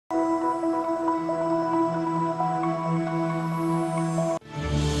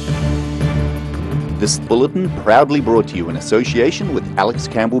This bulletin proudly brought to you in association with Alex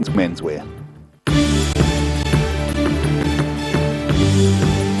Campbell's Menswear.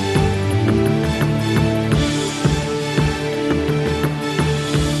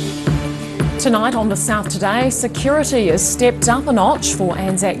 Tonight on The South Today, security is stepped up a notch for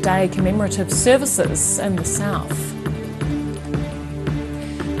Anzac Day commemorative services in the South.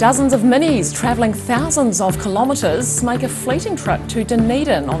 Dozens of minis travelling thousands of kilometres make a fleeting trip to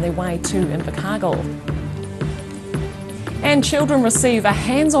Dunedin on their way to Invercargill. And children receive a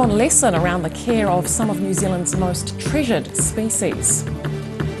hands-on lesson around the care of some of New Zealand's most treasured species.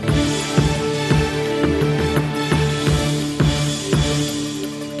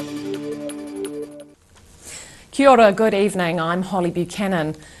 Kia ora, good evening, I'm Holly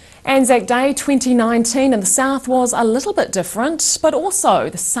Buchanan. Anzac Day 2019 in the South was a little bit different, but also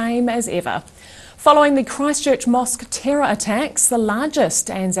the same as ever. Following the Christchurch Mosque terror attacks, the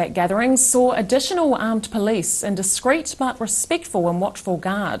largest Anzac gatherings saw additional armed police in discreet but respectful and watchful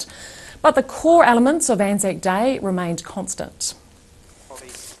guard. But the core elements of Anzac Day remained constant.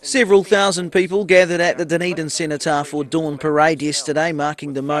 Several thousand people gathered at the Dunedin Cenotaph for Dawn Parade yesterday,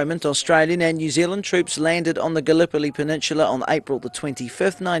 marking the moment Australian and New Zealand troops landed on the Gallipoli Peninsula on April the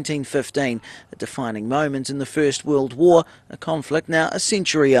 25th, 1915, a defining moment in the First World War, a conflict now a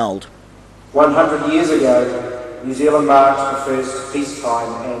century old. 100 years ago, New Zealand marked the first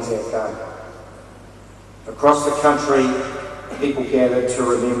peacetime Anzac Day. Across the country, people gathered to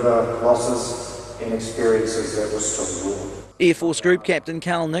remember losses and experiences that were still war. Air Force Group Captain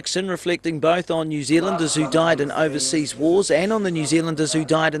Carl Nixon reflecting both on New Zealanders who died in overseas wars and on the New Zealanders who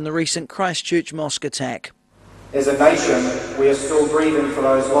died in the recent Christchurch Mosque attack. As a nation, we are still grieving for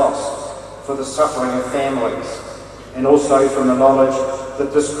those lost, for the suffering of families, and also from the knowledge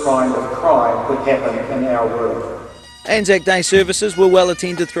that this kind of crime could happen in our world. Anzac Day services were well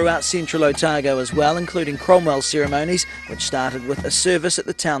attended throughout central Otago as well, including Cromwell ceremonies, which started with a service at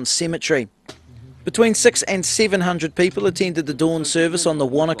the town cemetery. Between 600 and 700 people attended the dawn service on the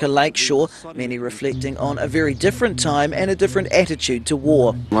Wanaka Lake shore, many reflecting on a very different time and a different attitude to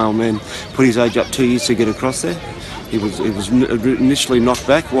war. My old man put his age up 2 years to get across there. He was initially knocked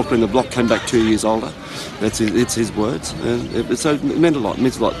back, walked around the block, came back 2 years older. It's his words. So it meant a lot. It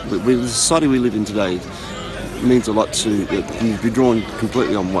means a lot. The society we live in today means a lot to be drawn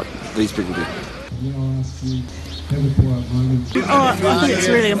completely on what these people do. I think it's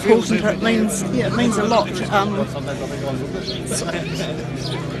really important. It means a lot.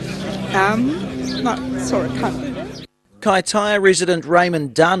 Kaitaia resident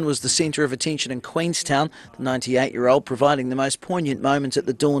Raymond Dunn was the centre of attention in Queenstown, the 98-year-old providing the most poignant moment at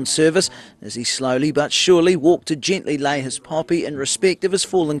the dawn service as he slowly but surely walked to gently lay his poppy in respect of his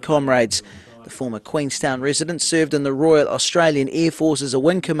fallen comrades. The former Queenstown resident served in the Royal Australian Air Force as a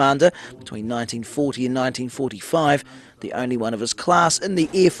wing commander between 1940 and 1945, the only one of his class in the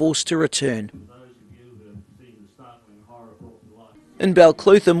Air Force to return. In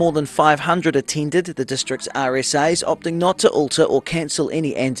Balclutha, more than 500 attended, the district's RSAs opting not to alter or cancel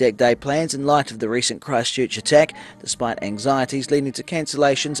any Anzac Day plans in light of the recent Christchurch attack, despite anxieties leading to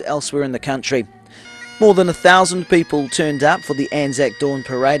cancellations elsewhere in the country. More than 1,000 people turned up for the Anzac Dawn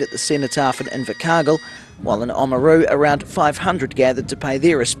Parade at the Cenotaph in Invercargill, while in Oamaru around 500 gathered to pay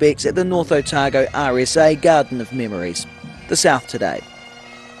their respects at the North Otago RSA Garden of Memories. The South Today.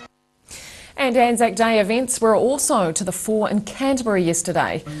 And Anzac Day events were also to the fore in Canterbury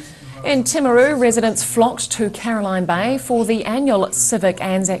yesterday. In Timaru, residents flocked to Caroline Bay for the annual Civic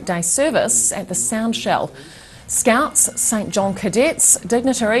Anzac Day service at the Soundshell. Scouts, St John Cadets,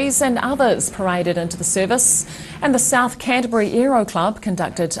 dignitaries and others paraded into the service, and the South Canterbury Aero Club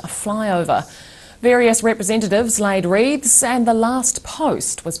conducted a flyover. Various representatives laid wreaths and the last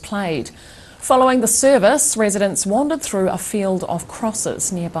post was played. Following the service, residents wandered through a field of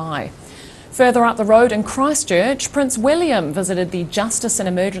crosses nearby. Further up the road in Christchurch, Prince William visited the Justice and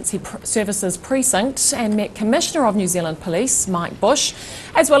Emergency Services Precinct and met Commissioner of New Zealand Police, Mike Bush,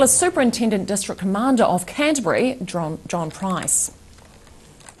 as well as Superintendent District Commander of Canterbury, John Price.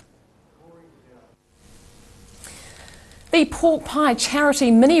 The Pork Pie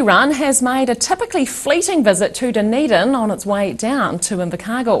Charity Mini Run has made a typically fleeting visit to Dunedin on its way down to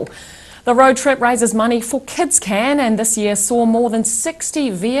Invercargill. The road trip raises money for KidsCan and this year saw more than 60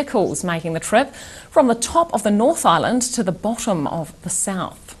 vehicles making the trip from the top of the North Island to the bottom of the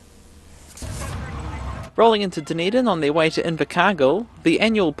South. Rolling into Dunedin on their way to Invercargill, the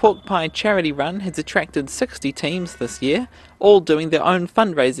annual Pork Pie Charity Run has attracted 60 teams this year, all doing their own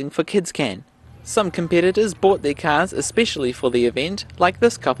fundraising for KidsCan. Some competitors bought their cars especially for the event, like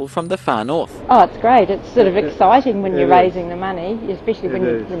this couple from the far north. Oh, it's great. It's sort of exciting when you're raising the money, especially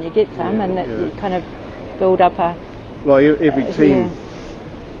when you get some, and you kind of build up a... Well, every team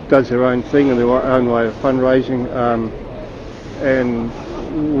does their own thing and their own way of fundraising, and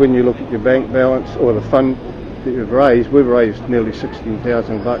when you look at your bank balance or the fund that we've raised nearly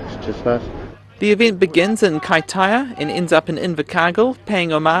 $16,000 just us. The event begins in Kaitaia and ends up in Invercargill,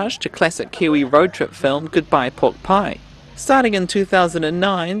 paying homage to classic Kiwi road trip film Goodbye Pork Pie. Starting in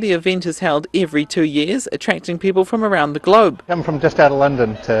 2009, the event is held every 2 years, attracting people from around the globe. Come from just out of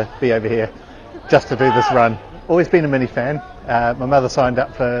London to be over here just to do this run. Always been a mini fan. My mother signed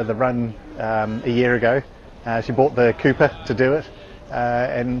up for the run a year ago. She bought the Cooper to do it,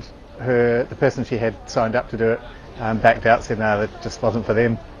 and the person she had signed up to do it backed out, said no, that just wasn't for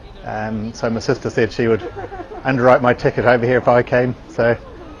them. So my sister said she would underwrite my ticket over here if I came, so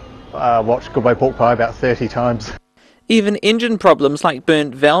I watched Goodbye Pork Pie about 30 times. Even engine problems like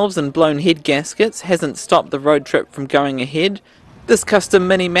burnt valves and blown head gaskets hasn't stopped the road trip from going ahead. This custom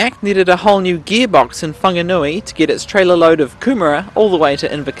Mini Mac needed a whole new gearbox in Whanganui to get its trailer load of kumara all the way to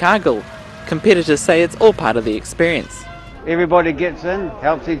Invercargill. Competitors say it's all part of the experience. Everybody gets in,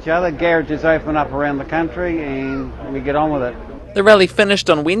 helps each other, garages open up around the country and we get on with it. The rally finished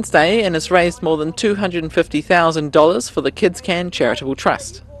on Wednesday and has raised more than $250,000 for the Kids Can Charitable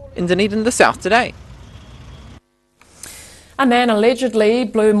Trust. In Dunedin, the South Today. A man allegedly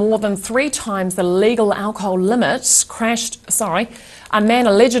blew more than 3 times the legal alcohol limit A man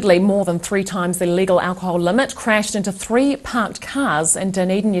allegedly more than 3 times the legal alcohol limit crashed into 3 parked cars in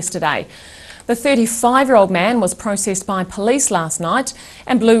Dunedin yesterday. The 35-year-old man was processed by police last night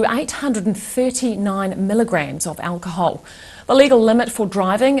and blew 839 milligrams of alcohol. The legal limit for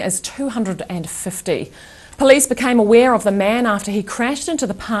driving is 250. Police became aware of the man after he crashed into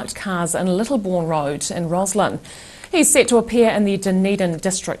the parked cars in Littlebourne Road in Roslyn. He's set to appear in the Dunedin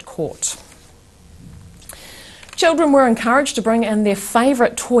District Court. Children were encouraged to bring in their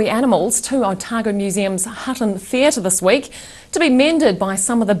favourite toy animals to Otago Museum's Hutton Theatre this week to be mended by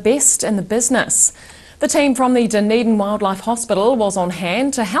some of the best in the business. The team from the Dunedin Wildlife Hospital was on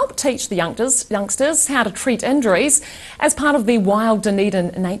hand to help teach the youngsters how to treat injuries as part of the Wild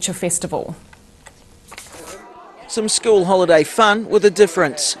Dunedin Nature Festival. Some school holiday fun with a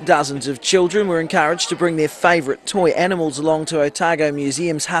difference. Dozens of children were encouraged to bring their favourite toy animals along to Otago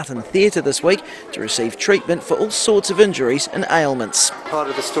Museum's Hutton Theatre this week to receive treatment for all sorts of injuries and ailments. Part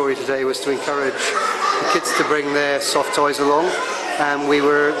of the story today was to encourage the kids to bring their soft toys along, and we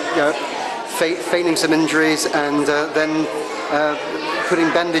were feigning some injuries and then putting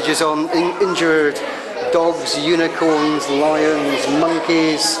bandages on injured dogs, unicorns, lions,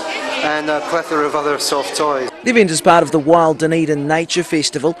 monkeys and a plethora of other soft toys. The event is part of the Wild Dunedin Nature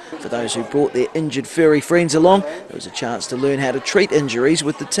Festival. For those who brought their injured furry friends along, there was a chance to learn how to treat injuries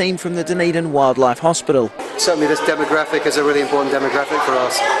with the team from the Dunedin Wildlife Hospital. Certainly this demographic is a really important demographic for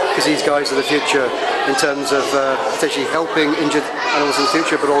us because these guys are the future in terms of potentially helping injured animals in the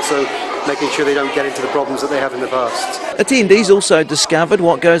future, but also making sure they don't get into the problems that they have in the past. Attendees also discovered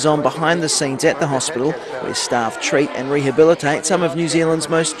what goes on behind the scenes at the hospital, where staff treat and rehabilitate some of New Zealand's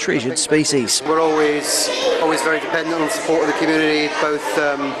most treasured species. We're always very dependent on the support of the community, both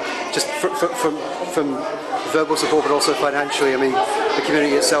just from verbal support but also financially. I mean, the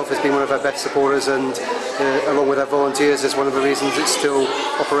community itself has been one of our best supporters, and along with our volunteers is one of the reasons it's still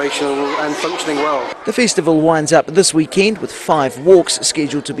operational and functioning well. The festival winds up this weekend with 5 walks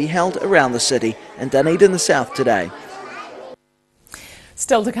scheduled to be held around the city. In Dunedin, the South Today.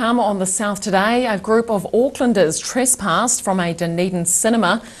 Still to come on the South Today, a group of Aucklanders trespassed from a Dunedin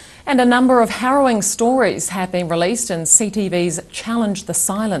cinema, and a number of harrowing stories have been released in CTV's Challenge the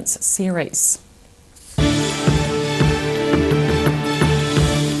Silence series.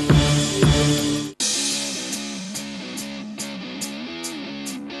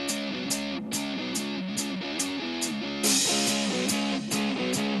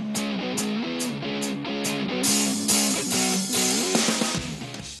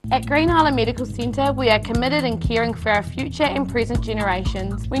 At Green Island Medical Centre, we are committed in caring for our future and present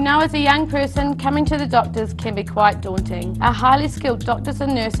generations. We know as a young person, coming to the doctors can be quite daunting. Our highly skilled doctors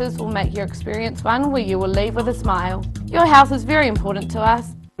and nurses will make your experience one where you will leave with a smile. Your health is very important to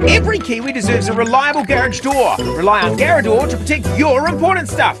us. Every Kiwi deserves a reliable garage door. Rely on Garador to protect your important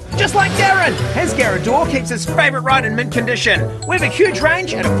stuff. Just like Darren, his Garador keeps his favourite ride in mint condition. We have a huge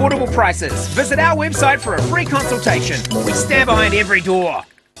range at affordable prices. Visit our website for a free consultation. We stand behind every door.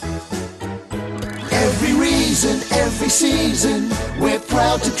 Every reason, every season, we're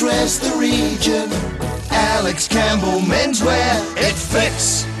proud to dress the region. Alex Campbell Menswear, it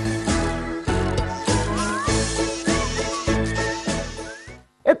fits.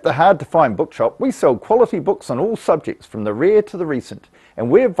 At the Hard to Find Bookshop, we sell quality books on all subjects from the rare to the recent,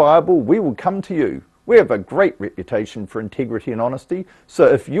 and where viable, we will come to you. We have a great reputation for integrity and honesty, so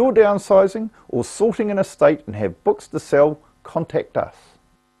if you're downsizing or sorting an estate and have books to sell, contact us.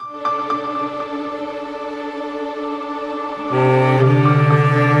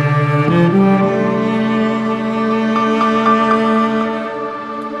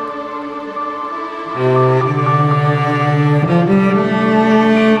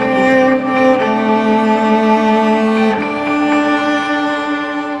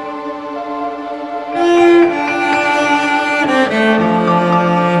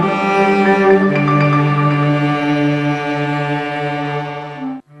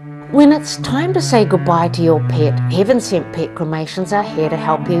 When it's time to say goodbye to your pet, Heaven Sent Pet Cremations are here to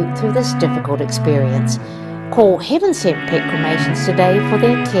help you through this difficult experience. Call Heaven Sent Pet Cremations today for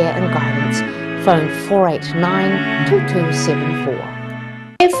their care and guidance. Phone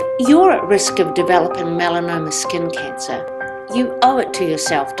 489-2274. If you're at risk of developing melanoma skin cancer, you owe it to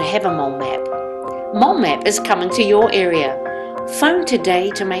yourself to have a mole map. Mole Map is coming to your area. Phone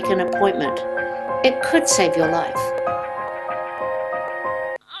today to make an appointment. It could save your life.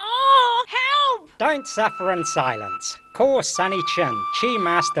 Don't suffer in silence. Call Sunny Chin, Chi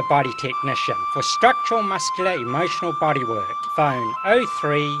Master Body Technician for structural, muscular, emotional bodywork. Phone 03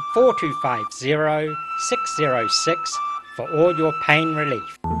 4250 606 for all your pain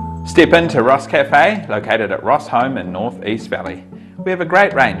relief. Step into Ross Cafe, located at Ross Home in North East Valley. We have a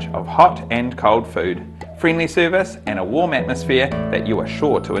great range of hot and cold food, friendly service and a warm atmosphere that you are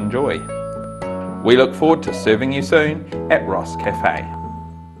sure to enjoy. We look forward to serving you soon at Ross Cafe.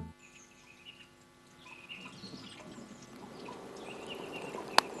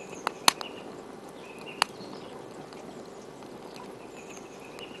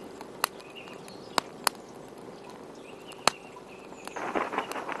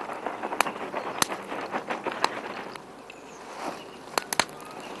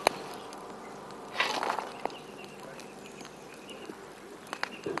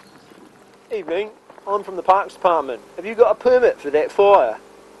 Evening, I'm from the Parks Department. Have you got a permit for that fire?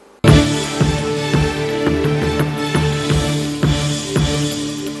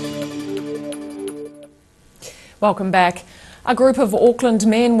 Welcome back. A group of Auckland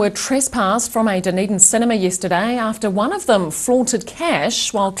men were trespassed from a Dunedin cinema yesterday after one of them flaunted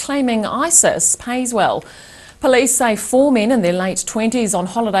cash while claiming ISIS pays well. Police say 4 men in their late 20s on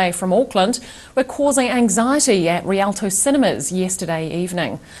holiday from Auckland were causing anxiety at Rialto Cinemas yesterday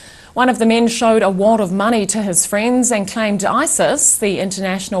evening. One of the men showed a wad of money to his friends and claimed ISIS, the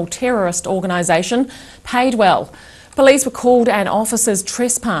international terrorist organisation, paid well. Police were called and officers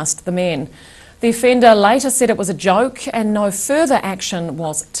trespassed the men. The offender later said it was a joke and no further action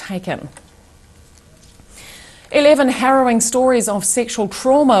was taken. 11 harrowing stories of sexual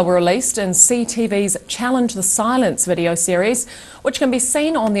trauma were released in CTV's Challenge the Silence video series, which can be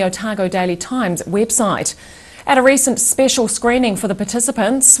seen on the Otago Daily Times website. At a recent special screening for the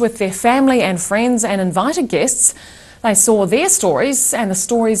participants with their family and friends and invited guests, they saw their stories and the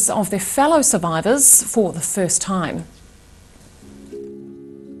stories of their fellow survivors for the first time.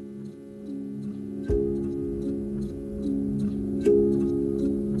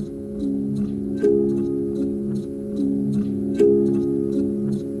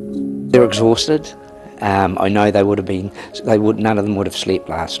 They're exhausted. I know none of them would have slept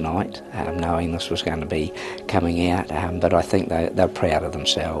last night, knowing this was going to be coming out. But I think they're proud of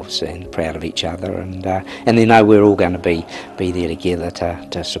themselves and proud of each other, and they know we're all going to be there together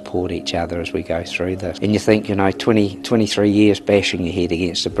to support each other as we go through this. And you think, 23 years bashing your head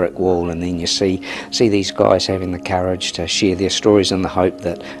against a brick wall, and then you see these guys having the courage to share their stories in the hope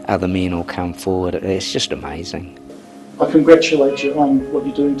that other men will come forward. It's just amazing. I congratulate you on what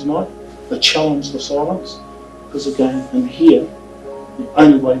you're doing tonight. The challenge the silence, because again, in here, the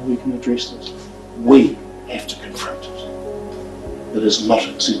only way we can address this, we have to confront it. It is not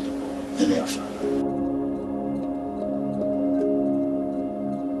acceptable in our faith.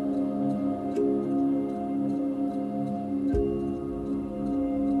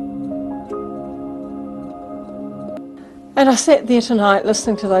 And I sat there tonight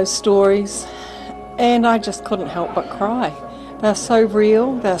listening to those stories, and I just couldn't help but cry. They're so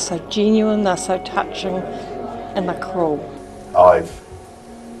real, they're so genuine, they're so touching, and they're cruel. I've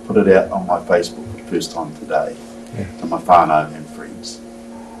put it out on my Facebook for the first time today to my whānau and friends,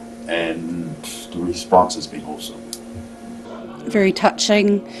 and the response has been awesome. Very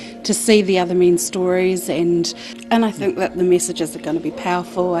touching to see the other men's stories, and I think that the messages are going to be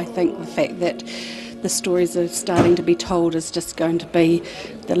powerful. I think the fact that the stories that are starting to be told is just going to be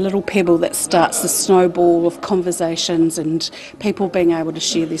the little pebble that starts the snowball of conversations and people being able to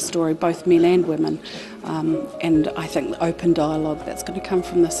share their story, both men and women. And I think the open dialogue that's going to come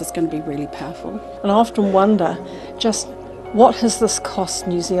from this is going to be really powerful. And I often wonder just what has this cost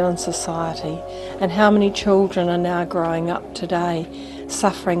New Zealand society, and how many children are now growing up today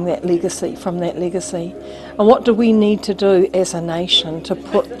suffering that legacy, from that legacy, and what do we need to do as a nation to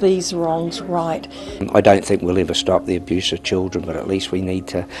put these wrongs right? I don't think we'll ever stop the abuse of children, but at least we need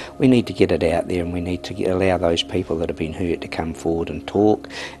to get it out there, and we need to allow those people that have been hurt to come forward and talk,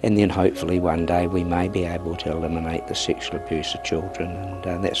 and then hopefully one day we may be able to eliminate the sexual abuse of children,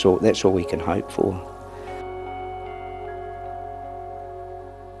 and that's all we can hope for.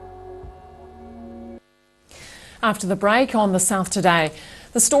 After the break on The South Today,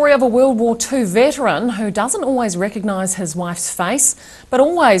 the story of a World War II veteran who doesn't always recognise his wife's face, but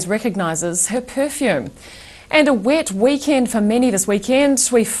always recognises her perfume. And a wet weekend for many this weekend.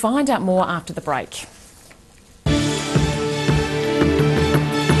 We find out more after the break.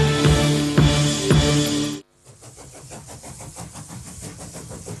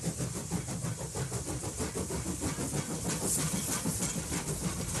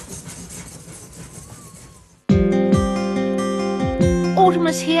 Autumn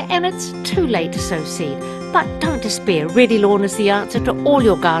is here and it's too late to sow seed. But don't despair, Ready Lawn is the answer to all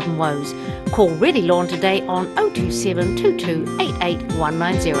your garden woes. Call Ready Lawn today on 027 22 88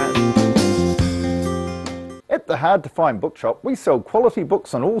 190. At the Hard to Find Bookshop, we sell quality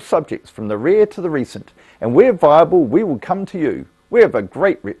books on all subjects from the rare to the recent. And where viable, we will come to you. We have a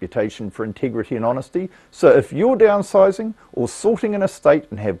great reputation for integrity and honesty, so if you're downsizing or sorting an estate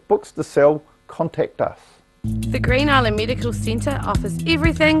and have books to sell, contact us. The Green Island Medical Centre offers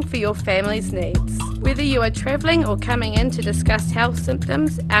everything for your family's needs. Whether you are travelling or coming in to discuss health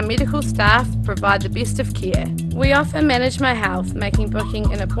symptoms, our medical staff provide the best of care. We offer Manage My Health, making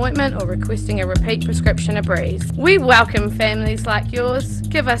booking an appointment or requesting a repeat prescription a breeze. We welcome families like yours.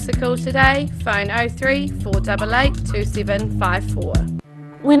 Give us a call today, phone 03 488 2754.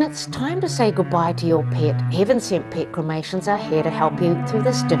 When it's time to say goodbye to your pet, Heaven Sent Pet Cremations are here to help you through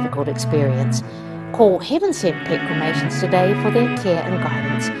this difficult experience. Call Heaven Sent Pet Cremations today for their care and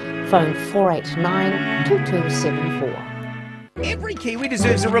guidance. Phone 489 2274. Every Kiwi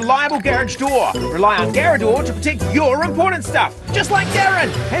deserves a reliable garage door. Rely on Garradoor to protect your important stuff. Just like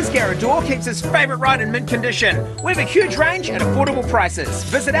Darren. His Garradoor keeps his favourite ride in mint condition. We have a huge range at affordable prices.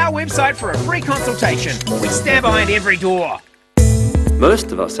 Visit our website for a free consultation. We stand behind every door.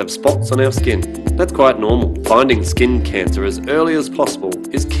 Most of us have spots on our skin. That's quite normal. Finding skin cancer as early as possible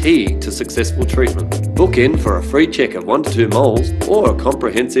is key to successful treatment. Book in for a free check of 1 to 2 moles or a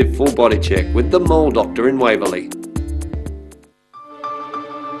comprehensive full body check with the Mole Doctor in Waverley.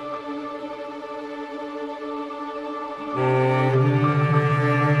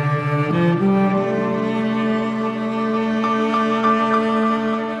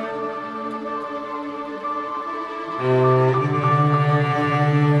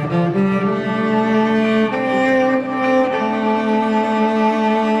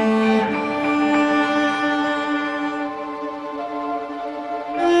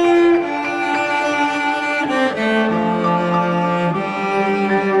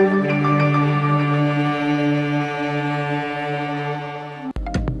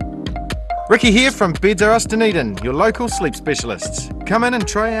 Ricky here from Beds R Us Dunedin, your local sleep specialists. Come in and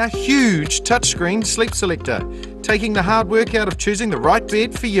try our huge touchscreen sleep selector, taking the hard work out of choosing the right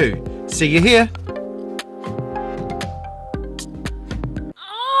bed for you. See you here.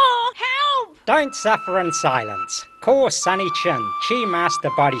 Oh, help! Don't suffer in silence. Call Sunny Chin, Chi Master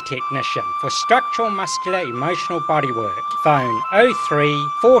Body Technician for structural, muscular, emotional bodywork. Phone 03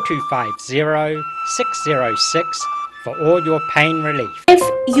 4250 606 for all your pain relief. If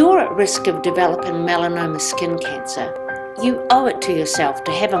you're at risk of developing melanoma skin cancer, you owe it to yourself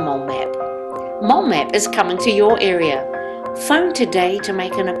to have a mole map. Mole map is coming to your area. Phone today to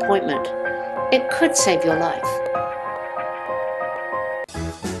make an appointment. It could save your life.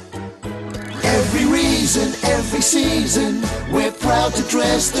 Every reason, every season, we're proud to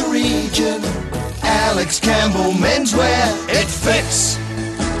dress the region. Alex Campbell Menswear, it fits.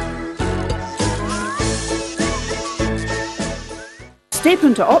 Step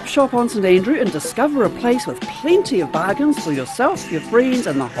into Op Shop on St Andrew and discover a place with plenty of bargains for yourself, your friends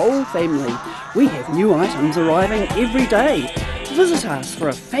and the whole family. We have new items arriving every day. Visit us for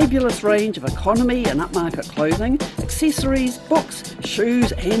a fabulous range of economy and upmarket clothing, accessories, books,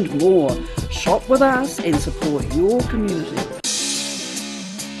 shoes and more. Shop with us and support your community.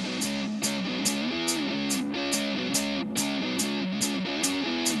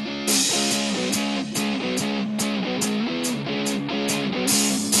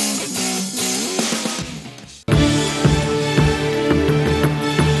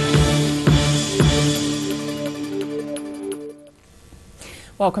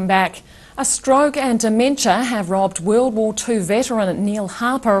 Welcome back. A stroke and dementia have robbed World War II veteran Neil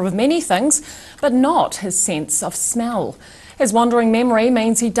Harper of many things, but not his sense of smell. His wandering memory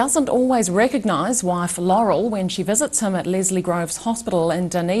means he doesn't always recognise wife Laurel when she visits him at Leslie Groves Hospital in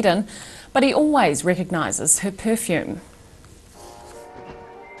Dunedin, but he always recognises her perfume.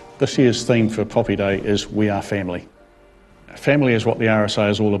 This year's theme for Poppy Day is We Are Family. Family is what the RSA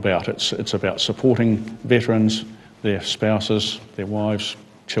is all about. It's about supporting veterans, their spouses, their wives,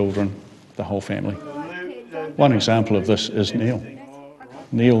 children, the whole family. One example of this is Neil.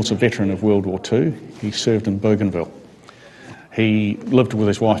 Neil's a veteran of World War II. He served in Bougainville. He lived with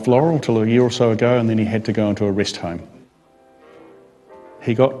his wife Laurel till a year or so ago, and then he had to go into a rest home.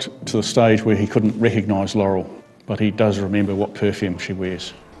 He got to the stage where he couldn't recognise Laurel, but he does remember what perfume she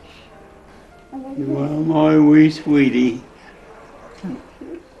wears. You are my wee sweetie.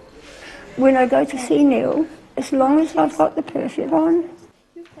 When I go to see Neil, as long as I've got the perfume on,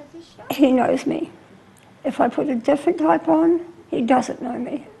 he knows me. If I put a different type on, he doesn't know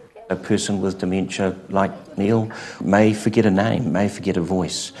me. A person with dementia like Neil may forget a name, may forget a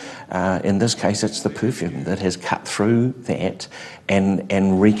voice. In this case, it's the perfume that has cut through that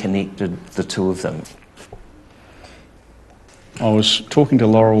and reconnected the two of them. I was talking to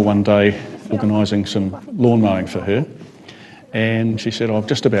Laurel one day, organising some lawn mowing for her, and she said, I've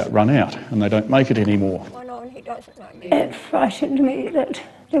just about run out and they don't make it anymore. It frightened me that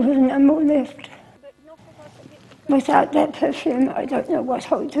there was no more left. Without that perfume, I don't know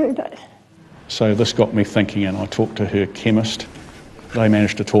what I would do, but... So this got me thinking, and I talked to her chemist. They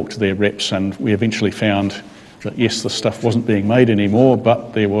managed to talk to their reps, and we eventually found that yes, the stuff wasn't being made anymore,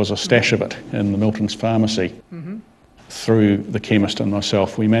 but there was a stash of it in the Milton's pharmacy. Through the chemist and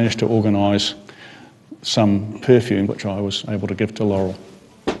myself, we managed to organise some perfume which I was able to give to Laurel.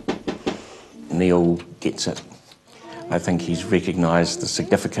 Neil gets it. I think he's recognised the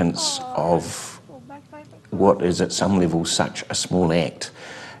significance of what is at some level such a small act,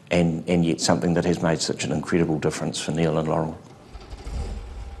 and yet something that has made such an incredible difference for Neil and Laurel.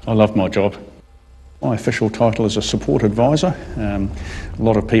 I love my job. My official title is a support advisor. A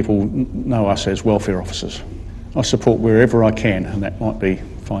lot of people know us as welfare officers. I support wherever I can, and that might be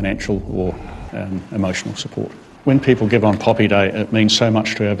financial or emotional support. When people give on Poppy Day, it means so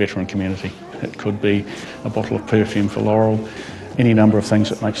much to our veteran community. It could be a bottle of perfume for Laurel, any number of things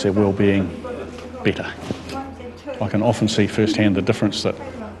that makes their well-being better. I can often see firsthand the difference that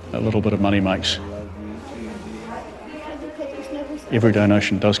a little bit of money makes. Every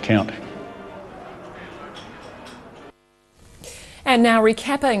donation does count. And now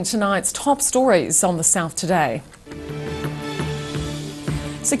recapping tonight's top stories on the South Today.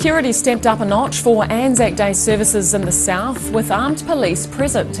 Security stepped up a notch for Anzac Day services in the South, with armed police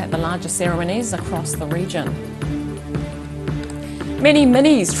present at the larger ceremonies across the region. Many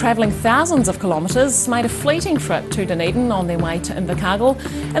minis travelling thousands of kilometres made a fleeting trip to Dunedin on their way to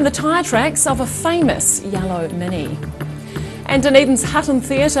Invercargill in the tyre tracks of a famous yellow mini. And Dunedin's Hutton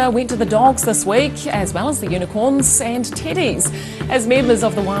Theatre went to the dogs this week, as well as the unicorns and teddies, as members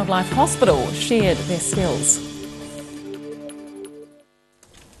of the Wildlife Hospital shared their skills.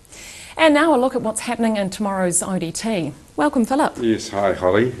 And now a look at what's happening in tomorrow's ODT. Welcome, Philip. Yes, hi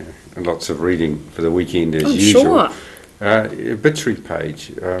Holly. And lots of reading for the weekend as I'm usual. Sure. Obituary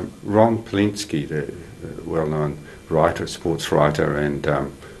page. Ron Polinsky, the well-known writer, sports writer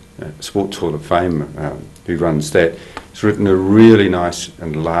and Sports Hall of Fame, who runs that, has written a really nice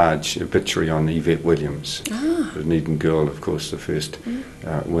and large obituary on Yvette Williams, the Dunedin girl, of course, the first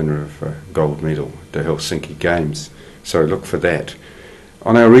winner of a gold medal at the Helsinki Games. So look for that.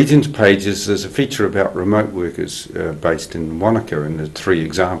 On our regions pages, there's a feature about remote workers based in Wanaka, and there's 3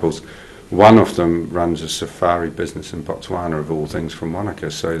 examples. One of them runs a safari business in Botswana, of all things, from Wanaka.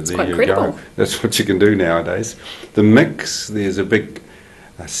 So there you go. That's what you can do nowadays. The Mix, there's a big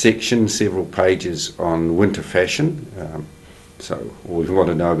section, several pages on winter fashion. So we want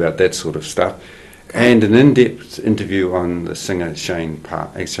to know about that sort of stuff. And an in-depth interview on the singer Shane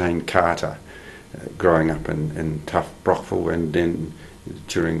Carter, growing up in tough Brockville and then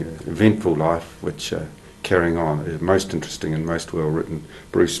during an eventful life, which carrying on, most interesting and most well written.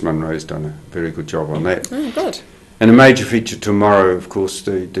 Bruce Munro's done a very good job on that. Oh, good. And a major feature tomorrow, of course,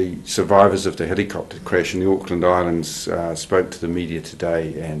 the survivors of the helicopter crash in the Auckland Islands spoke to the media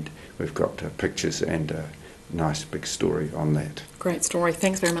today, and we've got pictures and a nice big story on that. Great story.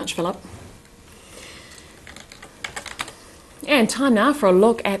 Thanks very much, Philip. And time now for a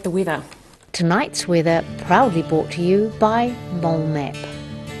look at the weather. Tonight's weather proudly brought to you by Mole Map.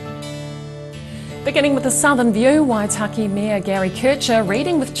 Beginning with the southern view, Waitaki Mayor Gary Kircher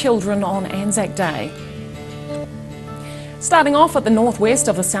reading with children on Anzac Day. Starting off at the northwest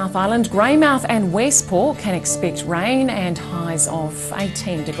of the South Island, Greymouth and Westport can expect rain and highs of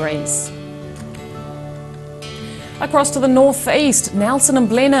 18 degrees. Across to the northeast, Nelson and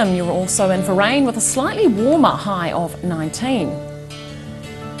Blenheim, you're also in for rain with a slightly warmer high of 19.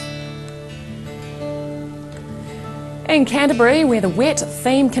 In Canterbury, where the wet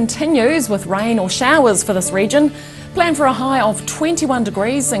theme continues with rain or showers for this region, plan for a high of 21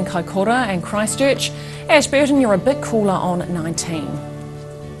 degrees in Kaikoura and Christchurch. Ashburton, you're a bit cooler on 19.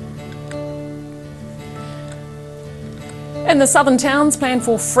 In the southern towns, plan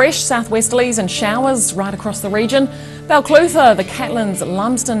for fresh southwesterlies and showers right across the region. Balclutha, the Catlins,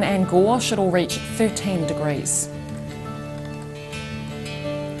 Lumsden and Gore should all reach 13 degrees.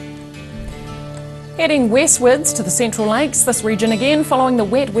 Heading westwards to the Central Lakes, this region again following the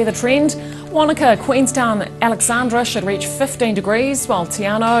wet weather trend. Wanaka, Queenstown, Alexandra should reach 15 degrees, while Te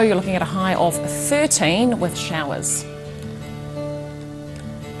Anau, you're looking at a high of 13 with showers.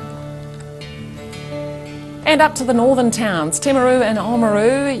 And up to the northern towns, Timaru and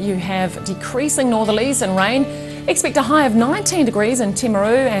Oamaru, you have decreasing northerlies and rain. Expect a high of 19 degrees in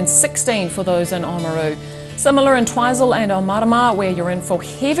Timaru and 16 for those in Oamaru. Similar in Twizel and Omarama, where you're in for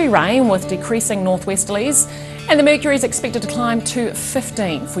heavy rain with decreasing northwesterlies, and the mercury is expected to climb to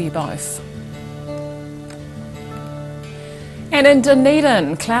 15 for you both. And in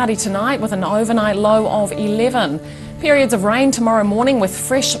Dunedin, cloudy tonight with an overnight low of 11. Periods of rain tomorrow morning with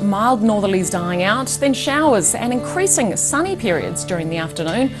fresh, mild northerlies dying out, then showers and increasing sunny periods during the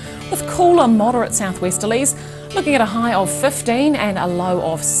afternoon with cooler, moderate southwesterlies, looking at a high of 15 and a low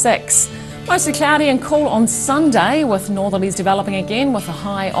of 6. Mostly cloudy and cool on Sunday with northerlies developing again with a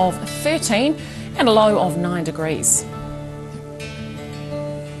high of 13 and a low of 9 degrees.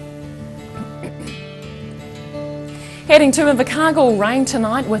 Heading to Invercargill, rain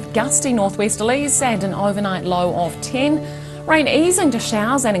tonight with gusty northwesterlies and an overnight low of 10. Rain easing to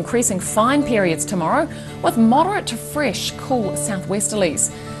showers and increasing fine periods tomorrow with moderate to fresh, cool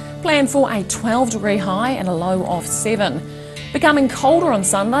southwesterlies. Plan for a 12-degree high and a low of 7. Becoming colder on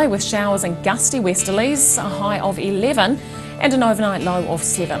Sunday with showers and gusty westerlies, a high of 11 and an overnight low of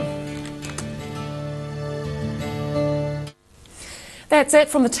 7. That's it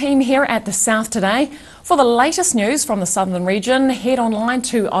from the team here at the South Today. For the latest news from the southern region, head online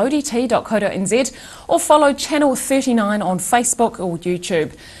to odt.co.nz or follow Channel 39 on Facebook or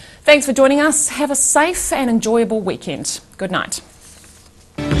YouTube. Thanks for joining us. Have a safe and enjoyable weekend. Good night.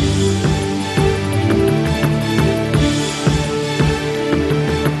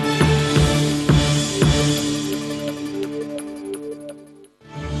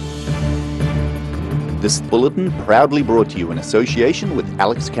 This bulletin proudly brought to you in association with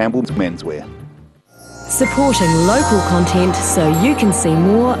Alex Campbell's Menswear. Supporting local content so you can see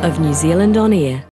more of New Zealand on air.